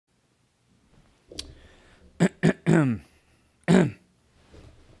Hello,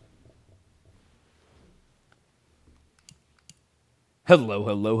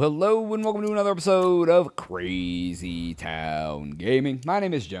 hello, hello, and welcome to another episode of Crazy Town Gaming. My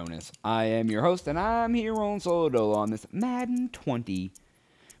name is Jonas. I am your host, and I'm here on solo dolo on this Madden 20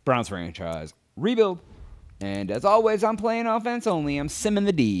 Browns franchise rebuild. And as always, I'm playing offense only. I'm simming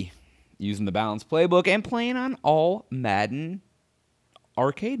the D, using the balanced playbook, and playing on all Madden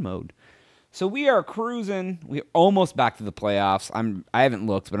arcade mode. So we are cruising. We're almost back to the playoffs. I haven't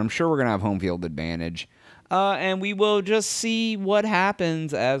looked, but I'm sure we're going to have home field advantage. And we will just see what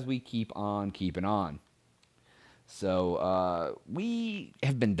happens as we keep on keeping on. So we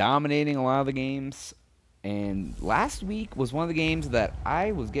have been dominating a lot of the games. And last week was one of the games that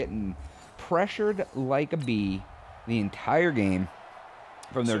I was getting pressured like a bee the entire game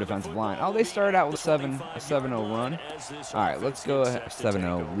from their defensive line. Oh, they started out with a 7-0 run. All right, let's go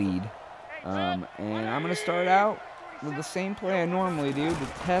 7-0 lead. And I'm going to start out with the same play I normally do to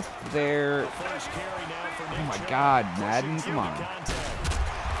test their... Oh my God, Madden, come on.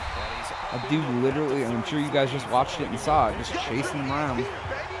 That dude literally, I'm sure you guys just watched it and saw it, just chasing him around.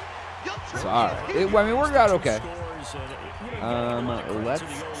 So, alright. I mean, it worked out okay. Let's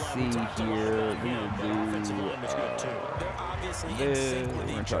see here. We will do this. We're going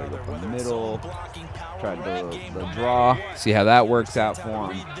to try to go from the middle. Try to do the draw. See how that works out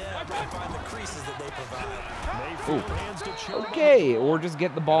for him. Ooh. Okay, or just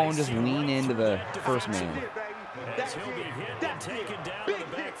get the ball and just lean into the first man.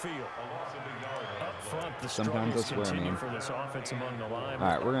 Sometimes I swear, man.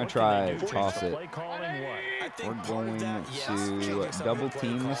 Alright, we're going to try toss it. We're going to double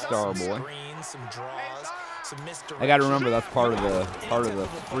team the star boy. I got to remember that's part of the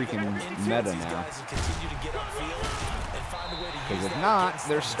freaking meta now. Because if not,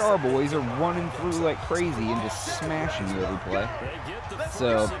 their star boys are running through like crazy and just smashing you every play.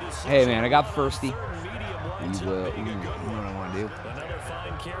 So, hey man, I got the firstie. You know what I want to do?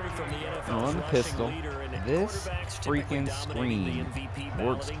 On the pistol. This freaking screen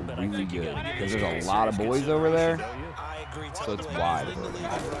works really good because there's a lot of boys over there, so it's wide.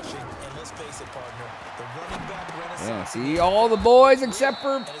 Yeah, see all the boys except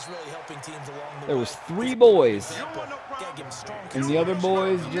for there was 3 boys, and the other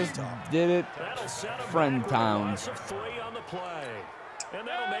boys just did it friend town.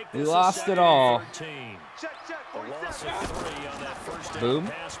 We lost it all. Boom.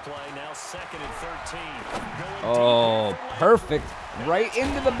 Oh, perfect. Right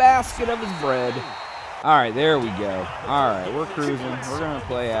into the basket of his bread. All right, there we go. All right, we're cruising. We're going to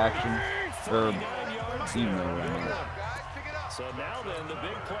play action. Or, you know what I mean. So now then, the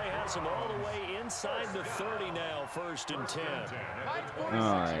big play has him all the way inside the 30 now, 1st and 10.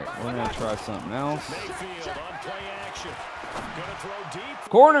 All right, we're going to try something else. Mayfield on play action. Gonna throw deep.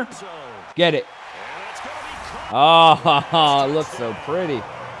 Corner. Get it. Oh, it looks so pretty.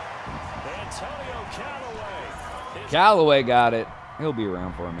 Callaway got it. He'll be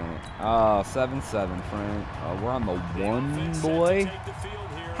around for a minute. Oh, 7-7, Frank. We're on the 1 boy.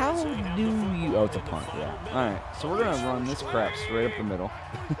 How do you... Oh, it's a punt, yeah. All right, so we're going to run this crap straight up the middle.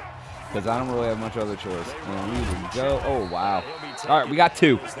 Because I don't really have much other choice. And we will go... Oh, wow. All right, we got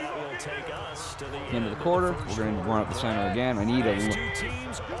 2. Into the quarter. We're going to run up the center again. I need a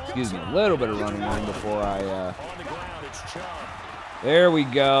little bit of running room before I... There we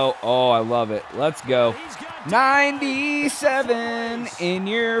go. Oh, I love it. Let's go. 97 in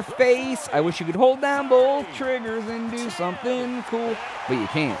your face. I wish you could hold down both triggers and do something cool, but you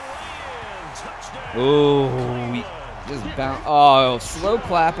can't. Oh, we just bounce. Oh, slow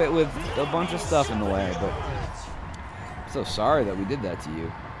clap it with a bunch of stuff in the way, but I'm so sorry that we did that to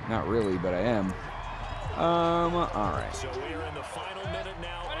you. Not really, but I am. All right. So we're in the final minute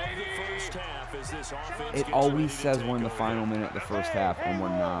now of the first half as this offense. It always says we're in the final minute of the first half, and we're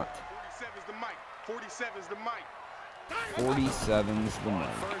not. 47's the mic. 47's the mic.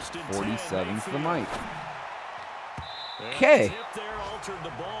 47's the mic. Okay.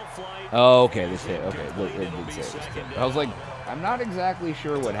 Oh, okay, this hit. Okay, it did say it was tipped. I was like, I'm not exactly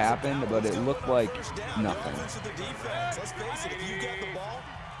sure what happened, but it looked like nothing.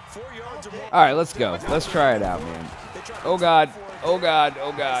 All right, let's go. Let's try it out, man. Oh, God. Oh, God.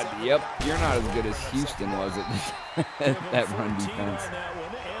 Oh, God. Yep, you're not as good as Houston was at that run defense.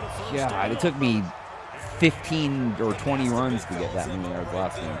 God, it took me 15 or 20 runs to get that many yards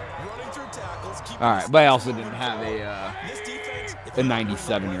last game. All right, but I also didn't have a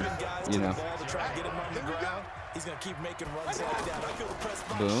 97-er, you know.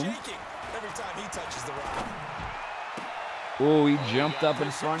 Boom. Oh, he jumped up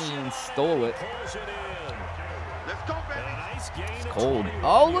in front of you and stole it. Let's go, baby. Nice gain. It's cold.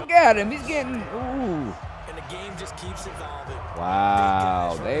 Oh, look at him. He's getting, ooh. And the game just keeps evolving.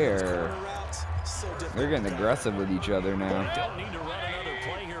 Wow, they're getting aggressive with each other now. Don't need to run another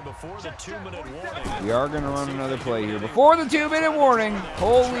play here before the 2-minute warning. We are going to run another play here before the 2-minute warning.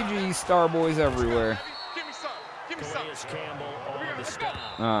 Holy gee, star boys everywhere. Give me some. Give me some. Calais Campbell on the stop.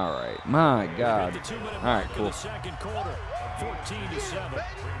 All right, my God. The 2-minute All right, mark in cool. the second quarter, 14-7.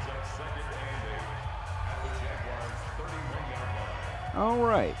 All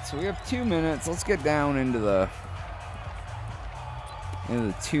right, so we have 2 minutes. Let's get down into the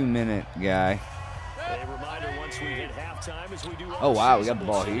 2-minute guy. A reminder once we hit halftime as we do. Oh, wow, we got the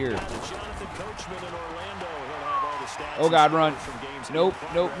ball here. Jonathan Coachman in Orlando. He'll have all the stats Oh, God, and run. scores from games Nope,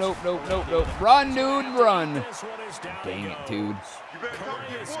 in nope, progress. nope, nope, nope, nope. Run, dude, run. This one is down Dang he it, goes. dude. You better come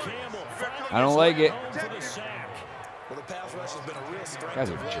Calais get one. Campbell I don't like it. home for the sack. Well, the pass rush has been a real strength. Guys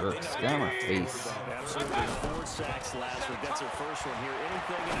are jerks. Get out of my face. Absolutely. 4 sacks last week. That's their first one here.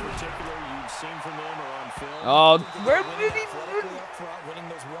 Anything in particular you've seen from them or on film? Oh, where did he? Athletically up front, winning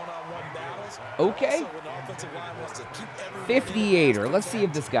those one-on-one battles. Okay. Also, when the offensive line wants to keep everyone 58er. Let's see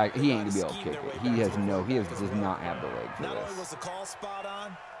if this guy, he ain't going to be able to kick it. Does not have the leg for Not only was this. the call spot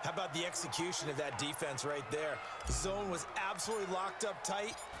on, how about the execution of that defense right there? The zone was absolutely locked up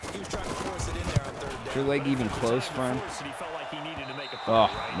tight. He was trying to force it in there on third Is your down. leg even close, friend? Force it, he felt like he needed to make a play, Oh,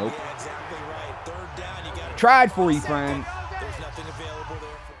 right? nope. Yeah, exactly right. Third down, you got to Tried for you, friend. There's nothing available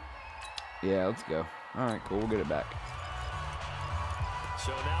there for Yeah, let's go. All right, cool. We'll get it back.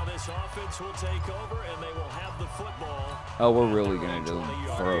 So now this offense will take over, and they will have the football. Oh, we're really going to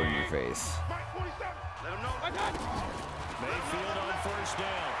just throw in your face. Mike 47. Let him know. I got it. Mayfield on first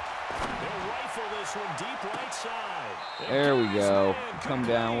down. They'll rifle this one deep right side. There we go. Come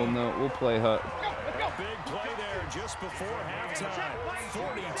down. We'll play hut. A big play there just before halftime.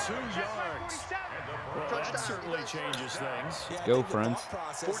 42 yards. Well, that certainly changes things. Yeah, I Go, think the friends. thought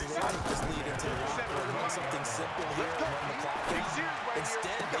process is they could just lead into the locker room, run something simple here and run the clock out.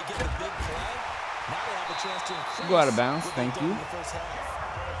 Instead, they get the big play. Now they have a chance to increase. Go out of bounds. what Thank they've you. done in the first half.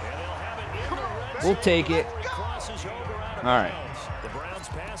 And they'll have it in the red We'll zone take it. before he crosses over out of All right. bounds. The Browns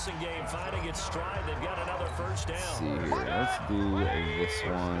passing game finding its stride. They've got another first down. Let's see here. Let's do this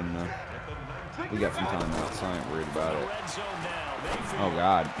one. We got some time out, so I ain't worried about it. Red zone now. Mayfield. Oh,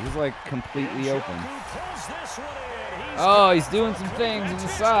 God. He's like completely open. Who pulls this one in? Oh, he's doing some things on the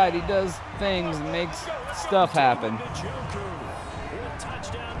side. He does things and makes stuff happen. Njoku with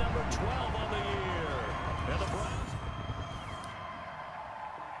touchdown number 12 on the year. And the Browns.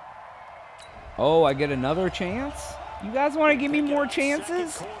 Oh, I get another chance? You guys want to give me more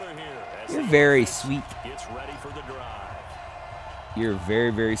chances? Second quarter here as You're the very offense sweet. gets ready for the drive. You're very,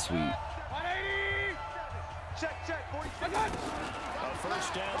 very sweet. 180. Check. 46. A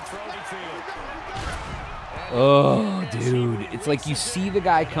first down throw to field. Oh, dude. It's like you see the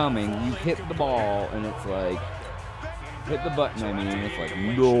guy coming, you hit the ball, and it's like, hit the button, I mean, and it's like,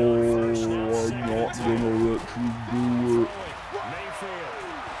 no, I'm not going to let you do it.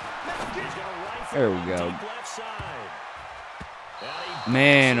 There we go.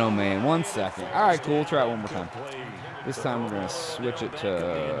 Man, oh man, 1 second. All right, cool. We'll try it one more time. This time we're gonna switch it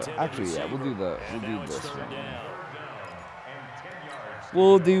to. Actually, yeah, we'll do this one.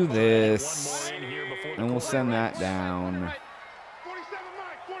 We'll do this, and we'll send that down. 47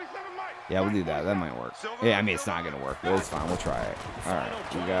 Mike. Yeah, we'll do that. That might work. Yeah, I mean it's not gonna work, but it's fine. We'll try it. All right,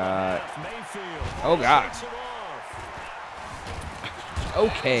 we got. Oh God.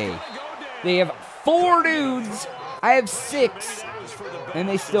 Okay. They have 4 dudes. I have 6. And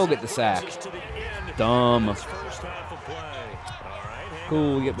they still get the sack. Dumb.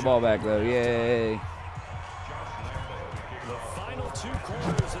 Cool, we get the ball back though. Yay. The final 2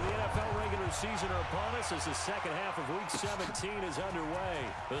 quarters of the NFL regular season are upon us as the second half of Week 17 is underway.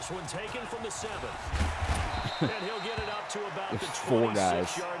 This one taken from the 7th. And he'll get it up to about the There's 4 guys.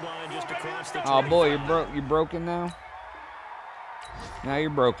 26-yard line just across the Oh boy, 25. you're broken now? Now you're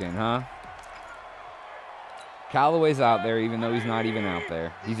broken, huh? Callaway's out there even though he's not even out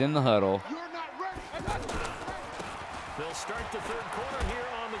there. He's in the huddle. You're not ready. They'll start the third quarter here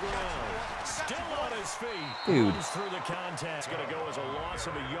on the ground. Still on his feet. Dude. Runs through the contact. It's going to go as a loss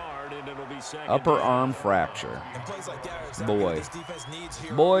of a yard, and it'll be second Upper down. arm fracture. And plays like that are exactly Boy. what this defense needs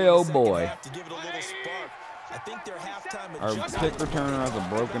here Boy, early in the oh second boy. half to give it a little spark. I think their halftime Our adjustment- kick returner has a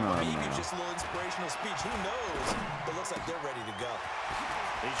broken arm Maybe now. just a little inspirational speech. Who knows? But looks like they're ready to go.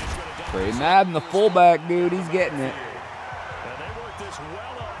 He's just going to Trey Madden, the fullback, dude, he's getting it. And they work this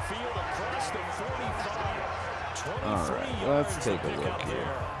well upfield across the 45. All right, let's take a look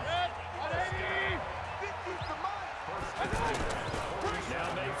here. Now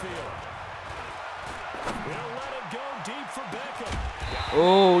Mayfield. let it go deep for Beckham.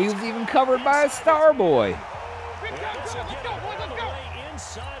 Oh, he was even covered by a star boy. This will get it all the way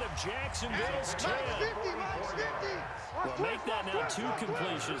inside of Jacksonville's 10. Well, make that now 2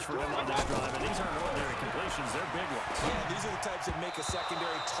 completions for him on this drive, and these aren't ordinary completions, they're big ones. Yeah, these are the types that make a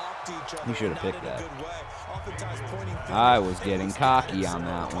secondary talk to each other. You should have not picked in a that. good way. Oftentimes pointing fingers. I was getting cocky on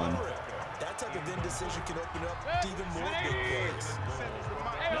that one. That type of indecision can open up even more big plays.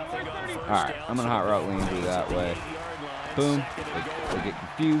 Nothing on first All right, down, I'm going to hot route Landry that way. 80-yard line, Boom. second and goal. They get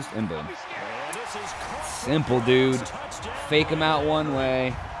confused, and boom. And this is caught for Simple, the dude. touchdown. Fake him out one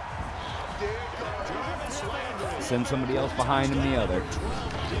way. Jarvis Landry. Send somebody else behind him the other.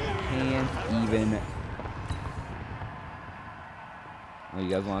 Can't even. Oh, you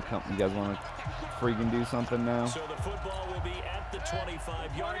guys want to come? You guys want to freaking do something now? So the football will be at the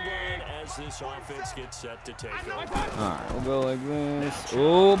 25-yard line as this offense gets set to take over. All right, we'll go like this.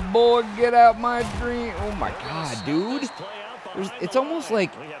 Oh boy, get out my dream! Oh my God, dude! It's almost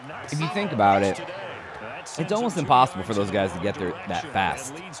like, if you think about it, it's almost impossible for those guys to get there that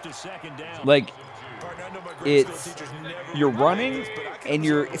fast. Like, it's, you're running, and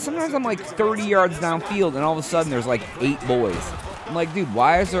sometimes I'm like 30 yards downfield, and all of a sudden there's like 8 boys. I'm like, dude,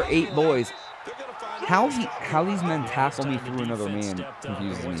 why is there 8 boys? How these men tackle me through another man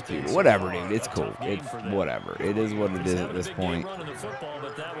confuses me too. But whatever, dude, it's cool. It's whatever. It is what it is at this point. Running the football,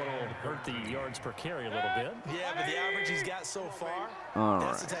 but that will hurt the yards per carry a little bit. Yeah, but the average he's got so far. All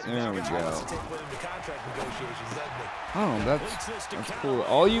right, there we go. Oh, that's cool.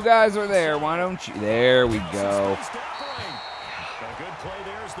 All you guys are there. Why don't you? There we go.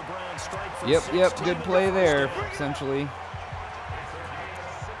 Yep, good play there, essentially.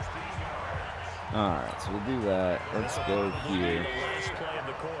 All right, so we'll do that. Let's go here.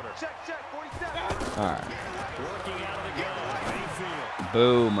 All right.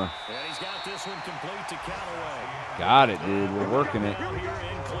 Boom. Got it, dude. We're working it.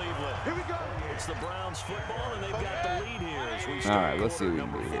 It's the Browns football, and they've got the lead here as we All right, let's see what we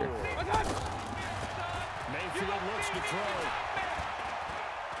can do here. Mayfield looks to throw.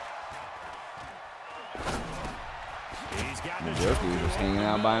 He's got the Joker was just hanging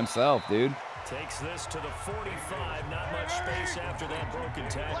out by himself, dude. Takes this to the 45. Not much space after that broken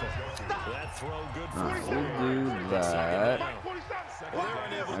tackle. That throw good for All right, we'll do that.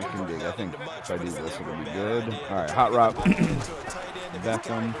 I can dig. I think if I do this, it'll be good. All right, hot route.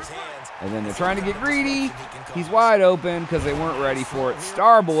 Beckham. And then they're trying to get greedy. He's wide open because they weren't ready for it.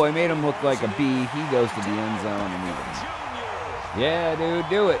 Starboy made him look like a bee. He goes to the end zone and we win. Yeah, dude,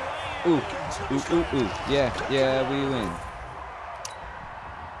 do it. Ooh, ooh, ooh, ooh. Yeah, we win.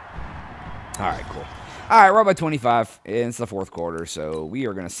 All right, cool. All right, we're up by 25. It's the 4th quarter, so we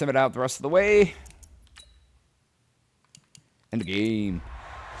are going to sim it out the rest of the way. End the game.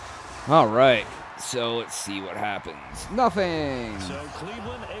 All right, so let's see what happens. Nothing.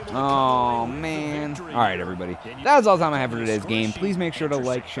 Oh, man. All right, everybody. That is all the time I have for today's game. Please make sure to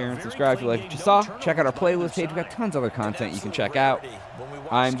like, share, and subscribe if you like what you saw. Check out our playlist page. We've got tons of other content you can check out.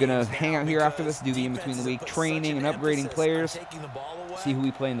 I'm going to hang out here after this, do the in-between-the-week training and upgrading players. See who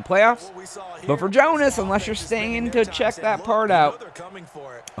we play in the playoffs. But for Jonas, unless you're staying to check that part out,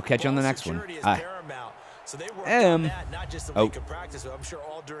 I'll catch you on the next one. Bye.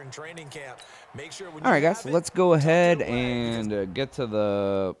 All right, guys, so let's go ahead and get to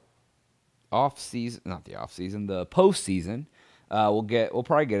the off-season, not the off-season, the post-season. We'll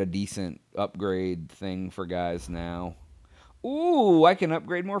probably get a decent upgrade thing for guys now. Ooh, I can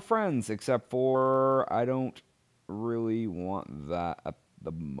upgrade more friends, except for I don't really want that at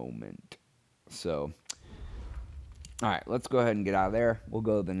the moment. So, all right, let's go ahead and get out of there. We'll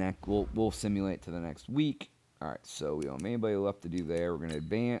go to the next. We'll simulate to the next week. All right, so we don't have anybody left to do there. We're gonna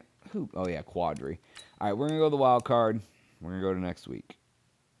advance. Oh yeah, quadri. All right, we're gonna go to the wild card. We're gonna go to next week.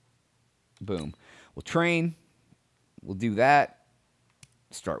 Boom. We'll train. We'll do that.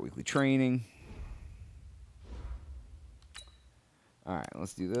 Start weekly training. All right,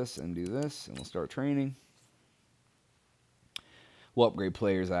 let's do this, and we'll start training. We'll upgrade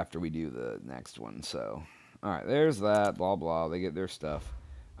players after we do the next one. So, all right, there's that. Blah, blah. They get their stuff.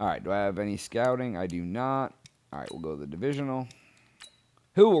 All right, do I have any scouting? I do not. All right, we'll go to the divisional.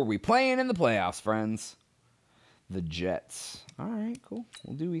 Who are we playing in the playoffs, friends? The Jets. All right, cool.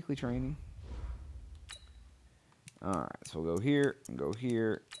 We'll do weekly training. All right, so we'll go here and go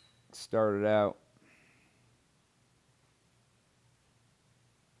here. Start it out.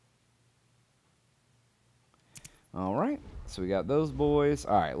 All right, so we got those boys.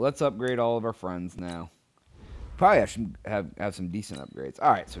 All right, let's upgrade all of our friends now. Probably I should have some decent upgrades.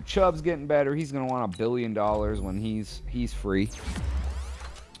 All right, so Chubb's getting better. He's going to want $1 billion when he's free.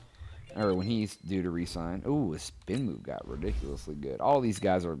 Or when he's due to re-sign. Ooh, his spin move got ridiculously good. All these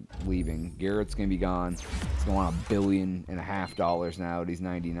guys are leaving. Garrett's going to be gone. He's going to want $1.5 billion now at he's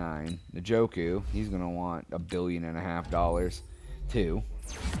 99. Njoku, he's going to want $1.5 billion too.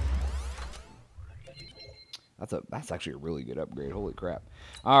 That's actually a really good upgrade. Holy crap.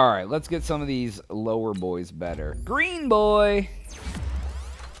 All right, let's get some of these lower boys better. Green boy.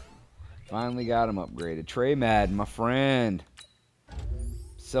 Finally got him upgraded. Trey Madden, my friend.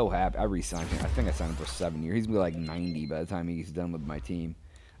 So happy. I re-signed him. I think I signed him for 7 years. He's going to be like 90 by the time he's done with my team.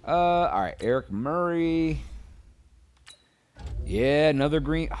 All right, Eric Murray. Yeah, another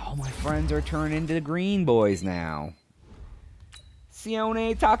green. Oh, my friends are turning into green boys now.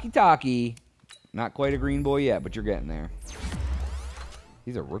 Sione Taki. Not quite a green boy yet, but you're getting there.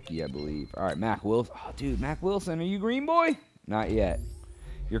 He's a rookie, I believe. All right, Mac Wilson. Oh, dude, Mac Wilson, are you green boy? Not yet.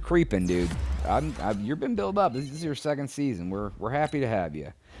 You're creeping, dude. You've been built up. This is your second season. We're happy to have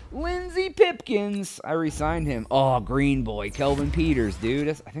you. Lindsey Pipkins. I re-signed him. Oh, green boy, Kelvin Peters, dude.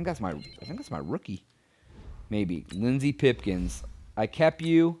 I think that's my rookie. Maybe Lindsey Pipkins. I kept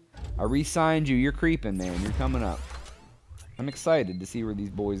you. I re-signed you. You're creeping, man. You're coming up. I'm excited to see where these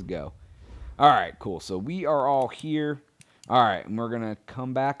boys go. All right, cool. So we are all here. All right, and we're gonna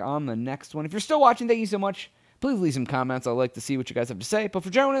come back on the next one. If you're still watching, thank you so much. Please leave some comments. I'd like to see what you guys have to say. But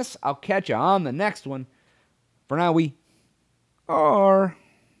for Jonas, I'll catch you on the next one. For now, we are